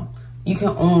now. You can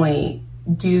only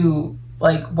do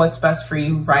like what's best for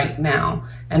you right now.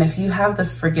 And if you have the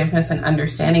forgiveness and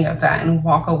understanding of that and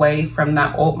walk away from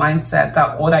that old mindset,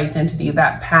 that old identity,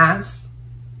 that past,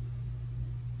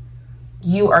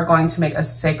 you are going to make a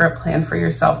sacred plan for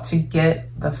yourself to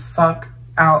get the fuck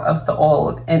out of the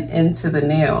old and into the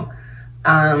new.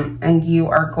 And you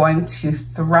are going to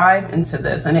thrive into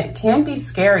this. And it can be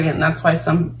scary. And that's why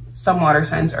some water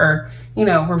signs are,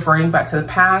 reverting back to the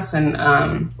past and,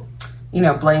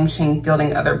 blame, shame,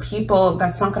 guilting other people.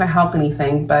 That's not going to help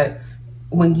anything. But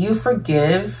when you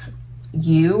forgive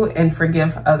you and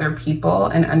forgive other people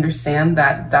and understand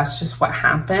that that's just what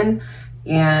happened,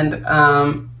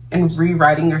 and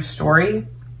rewriting your story,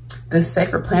 this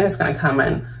sacred plan is going to come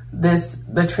in.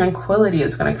 The tranquility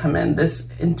is going to come in. This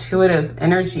intuitive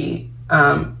energy,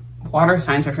 water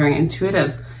signs are very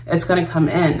intuitive. It's going to come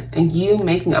in, and you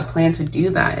making a plan to do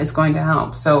that is going to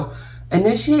help. So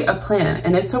initiate a plan,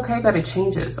 and it's okay that it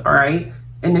changes. All right.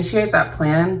 Initiate that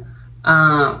plan,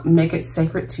 make it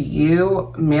sacred to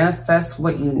you, manifest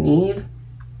what you need,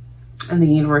 and the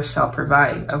universe shall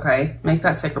provide. Okay. Make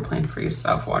that sacred plan for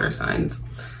yourself, water signs.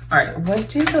 All right, what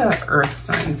do the earth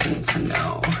signs need to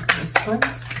know?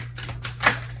 Earth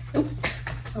signs?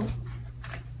 Oh.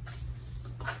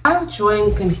 Have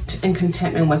joy and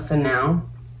contentment with the now.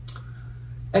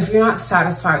 If you're not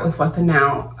satisfied with what the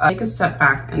now, take a step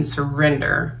back and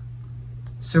surrender.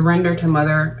 Surrender to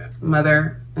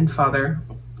Mother and Father,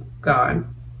 God.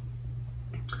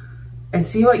 And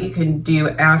see what you can do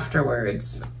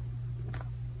afterwards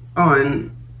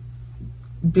on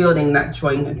building that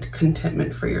joy and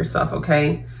contentment for yourself,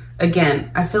 okay?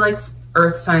 Again, I feel like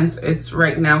earth signs, it's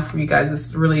right now for you guys,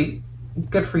 it's really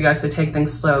good for you guys to take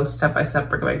things slow, step by step,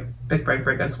 brick by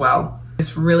brick as well.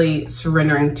 Just really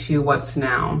surrendering to what's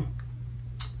now.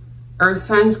 Earth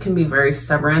signs can be very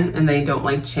stubborn and they don't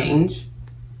like change.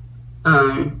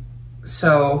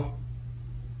 So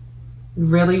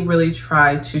really, really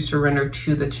try to surrender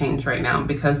to the change right now,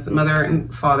 because the Mother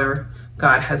and Father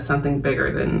God has something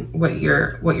bigger than what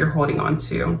you're holding on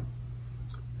to.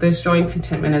 This joy and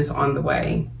contentment is on the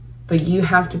way, but you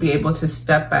have to be able to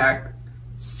step back,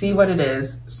 see what it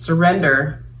is,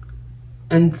 surrender,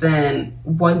 and then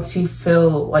once you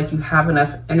feel like you have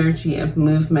enough energy and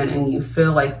movement and you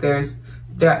feel like there's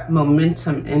that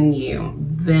momentum in you,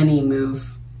 then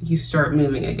you start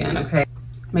moving again, okay?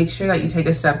 Make sure that you take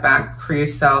a step back for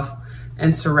yourself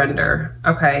and surrender,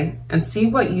 okay? And see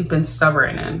what you've been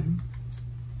stubborn in.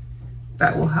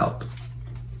 That will help.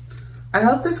 I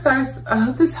hope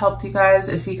this helped you guys.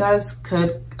 If you guys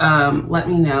could let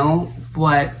me know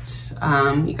what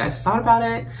you guys thought about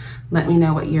it. Let me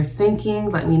know what you're thinking.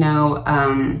 Let me know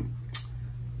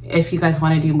if you guys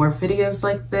want to do more videos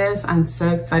like this. I'm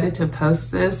so excited to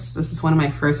post this. This is one of my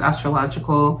first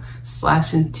astrological /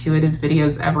 intuitive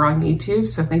videos ever on YouTube.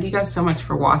 So thank you guys so much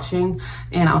for watching,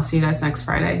 and I'll see you guys next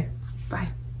Friday. Bye.